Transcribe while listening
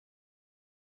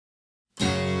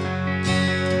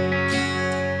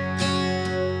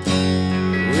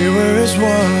was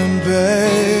one,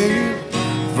 babe,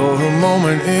 for a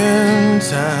moment in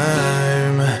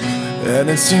time, and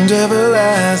it seemed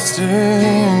everlasting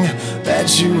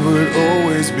that you would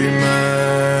always be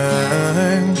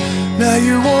mine. Now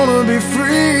you wanna be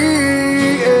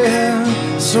free, yeah,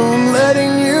 so I'm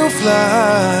letting you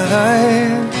fly.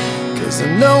 'Cause I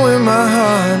know in my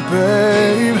heart,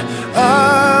 babe,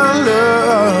 our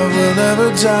love will never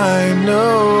die, no.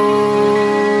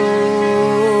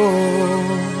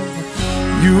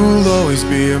 You'll always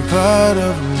be a part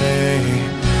of me,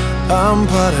 I'm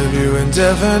part of you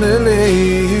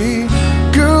indefinitely.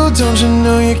 Girl, don't you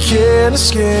know you can't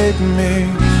escape me?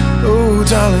 Oh,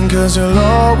 darling, 'cause you'll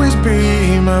always be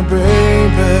my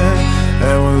baby,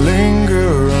 and we'll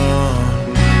linger on.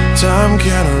 Time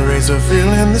can't erase a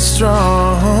feeling that's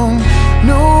strong.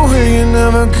 No way, you're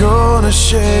never gonna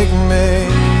shake me.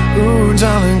 Ooh,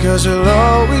 darling, 'cause you'll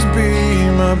always be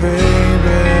my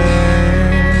baby.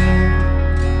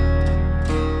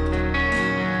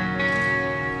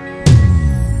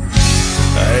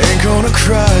 Gonna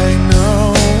cry,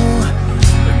 no,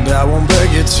 and I won't beg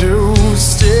you to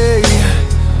stay.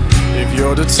 If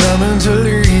you're determined to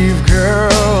leave,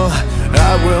 girl,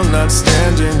 I will not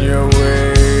stand in your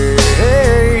way.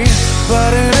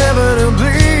 But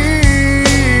inevitably,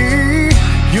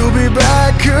 you'll be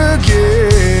back again.